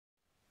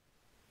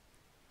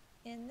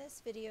In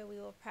this video, we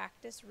will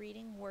practice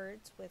reading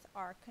words with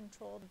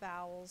R-controlled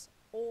vowels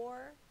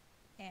OR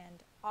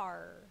and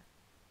R.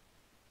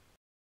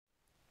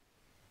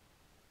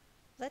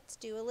 Let's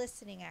do a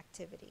listening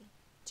activity.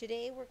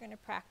 Today we're going to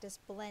practice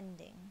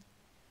blending.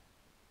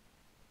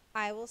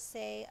 I will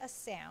say a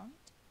sound,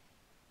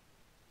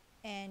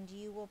 and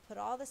you will put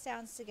all the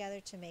sounds together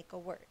to make a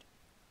word.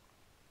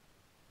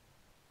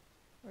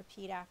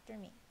 Repeat after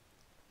me.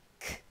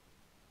 K,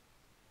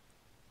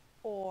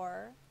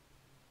 or,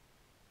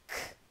 k,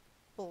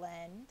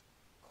 blend,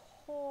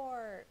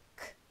 cork,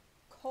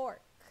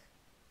 cork.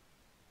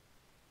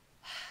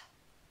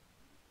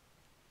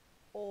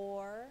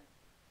 Or,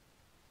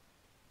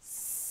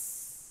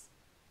 s,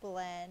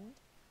 blend,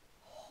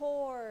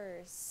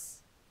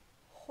 horse,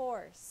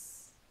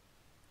 horse.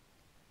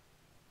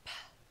 P,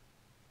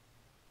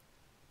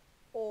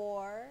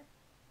 or,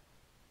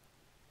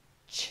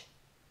 ch,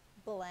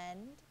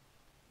 blend,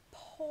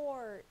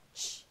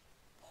 porch,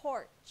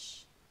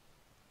 porch.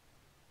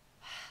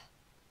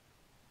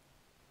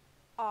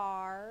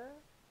 R,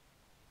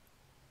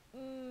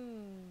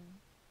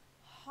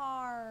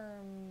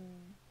 harm,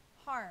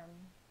 harm.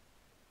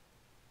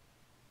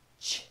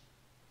 Ch,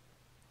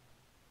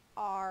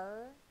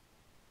 R,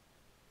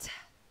 t,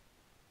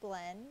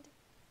 blend,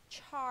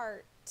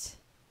 chart,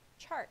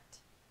 chart.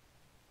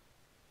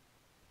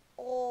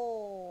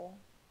 O,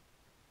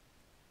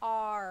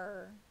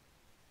 R,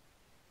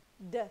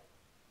 d,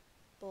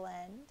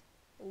 blend,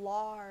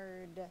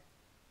 lard.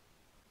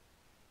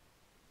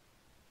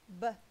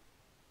 B,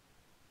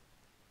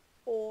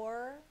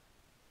 or,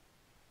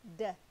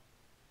 d,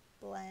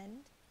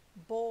 blend,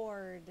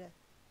 board.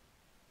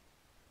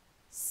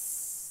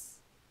 S,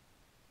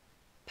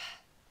 p,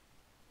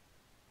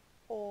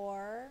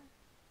 or,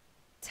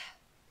 t,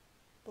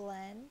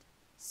 blend,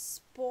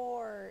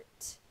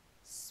 sport,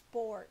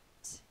 sport.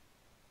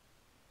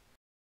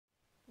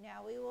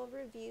 Now we will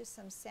review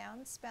some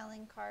sound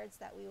spelling cards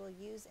that we will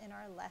use in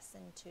our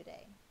lesson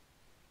today.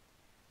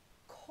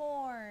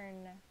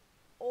 Corn,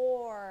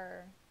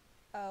 or,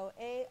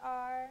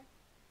 O-A-R,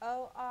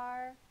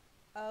 O-R,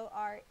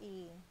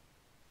 O-R-E.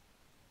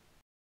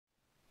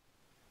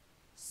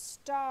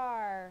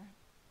 Star,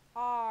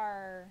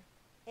 R-A-R.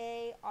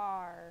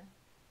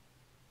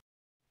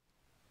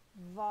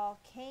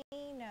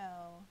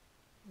 Volcano,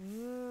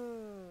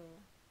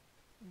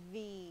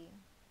 V.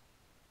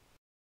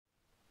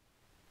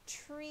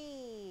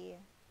 Tree,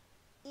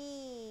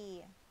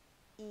 E,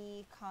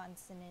 E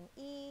consonant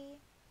E,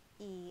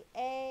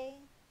 E-A,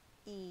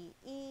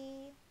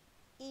 E-E,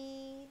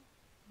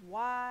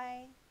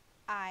 E-Y,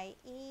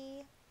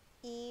 I-E,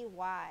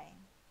 E-Y.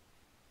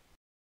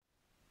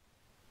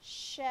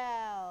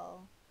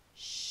 Shell,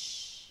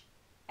 sh,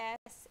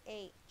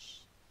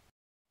 S-H.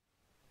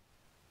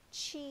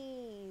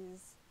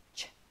 Cheese,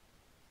 ch,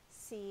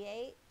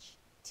 C-H,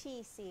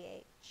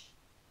 T-C-H.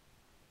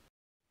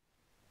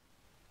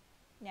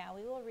 Now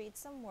we will read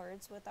some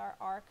words with our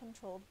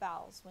R-controlled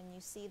vowels. When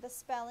you see the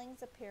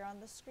spellings appear on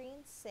the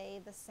screen, say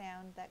the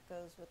sound that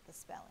goes with the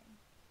spelling.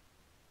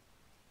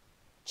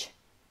 Ch,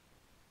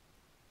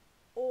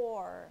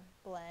 or,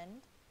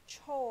 blend,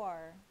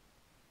 chore.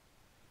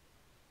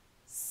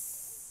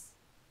 S,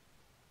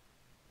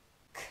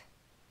 k,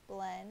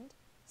 blend,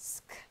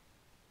 sk.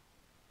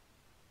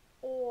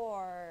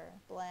 Or,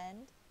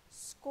 blend,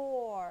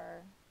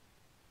 score.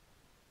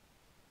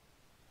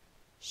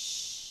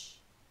 Sh,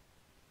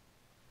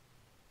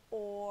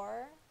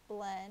 or,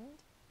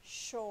 blend,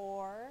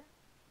 shore.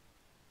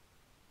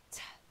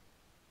 T,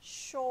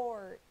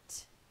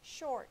 short,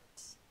 short.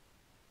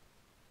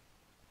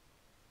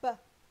 B,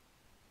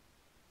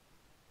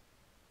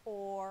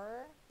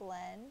 or,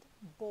 blend,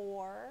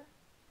 bore.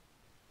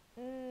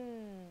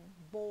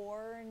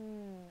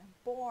 Born,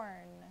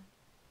 born.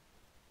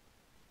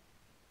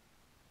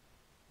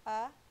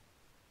 A,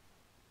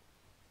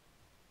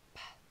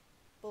 p,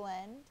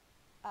 blend,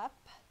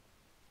 up.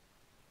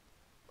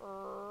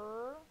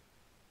 Or,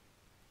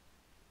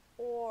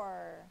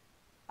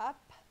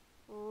 up,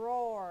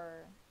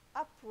 roar,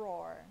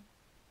 uproar.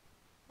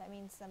 That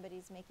means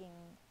somebody's making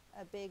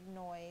a big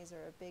noise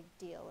or a big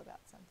deal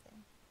about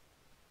something.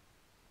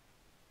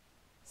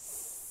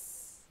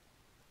 S,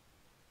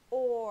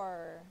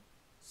 or,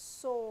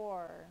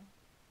 soar.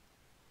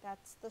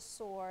 That's the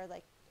soar,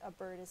 like a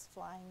bird is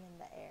flying in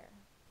the air.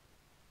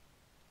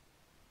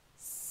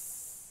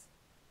 S,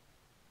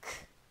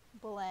 k,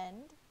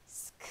 blend,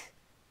 sk.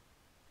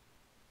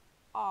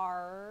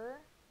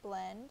 R,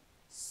 blend,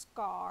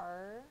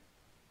 scar.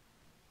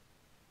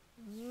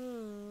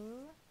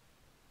 V,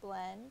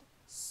 blend,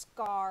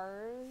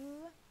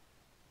 scarve.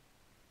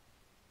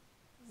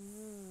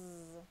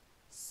 Z,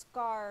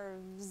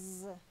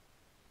 scarves,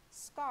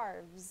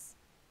 scarves.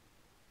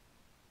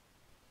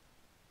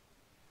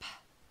 P,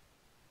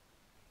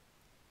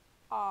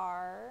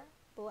 R,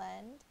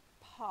 blend,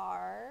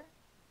 par.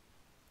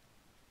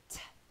 T,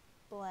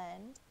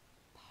 blend,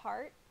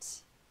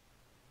 part.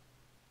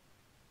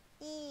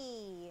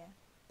 E,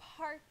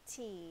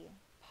 party,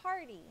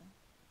 party.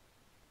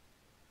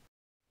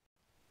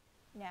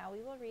 Now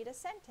we will read a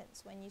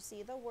sentence. When you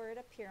see the word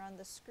appear on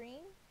the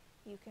screen,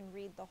 you can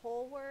read the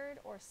whole word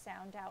or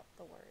sound out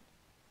the word.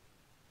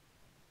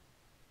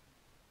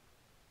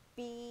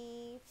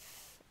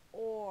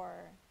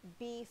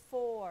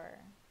 Before.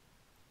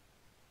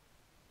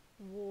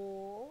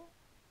 Wool,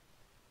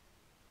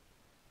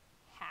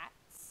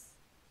 hats,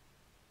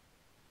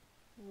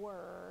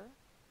 were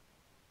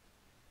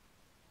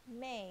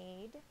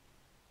made,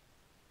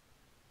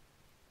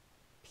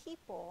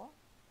 people,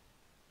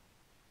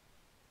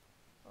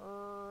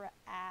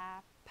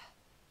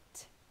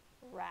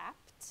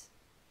 wrapped,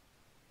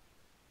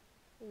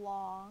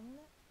 long,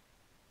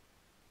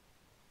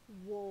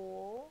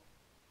 wool,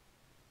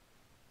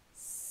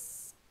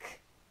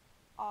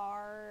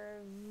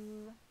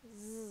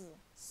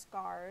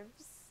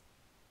 scarves,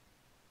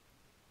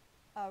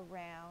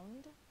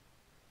 around,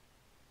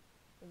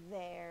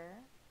 their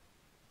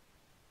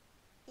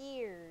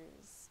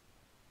ears.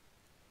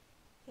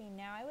 Okay,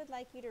 now I would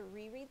like you to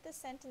reread the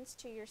sentence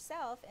to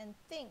yourself and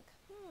think,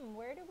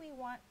 where do we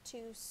want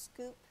to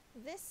scoop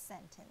this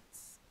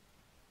sentence?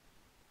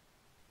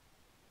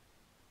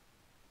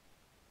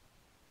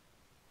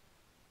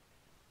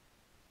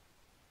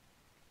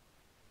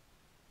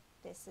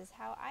 This is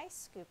how I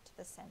scooped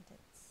the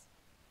sentence.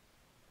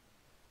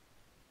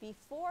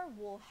 Before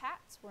wool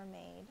hats were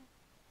made,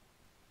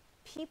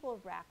 people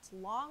wrapped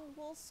long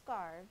wool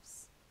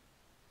scarves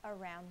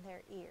around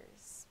their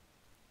ears.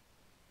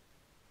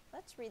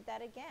 Let's read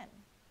that again.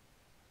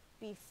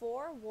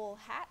 Before wool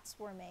hats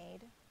were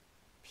made,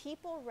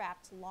 people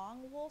wrapped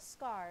long wool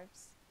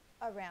scarves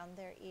around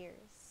their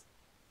ears.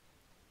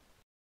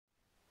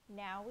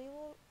 Now we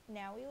will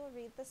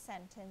read the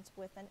sentence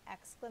with an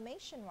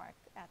exclamation mark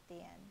at the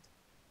end.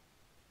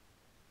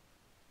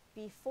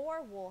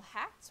 Before wool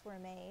hats were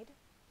made,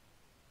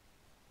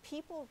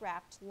 people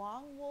wrapped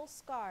long wool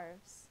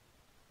scarves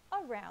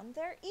around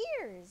their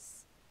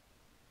ears.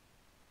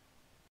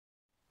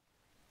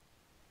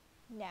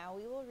 Now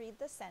we will read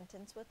the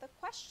sentence with a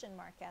question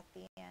mark at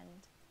the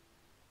end.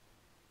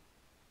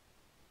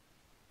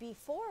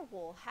 Before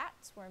wool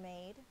hats were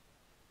made,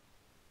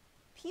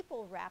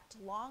 people wrapped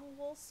long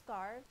wool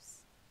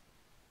scarves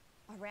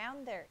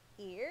around their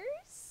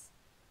ears?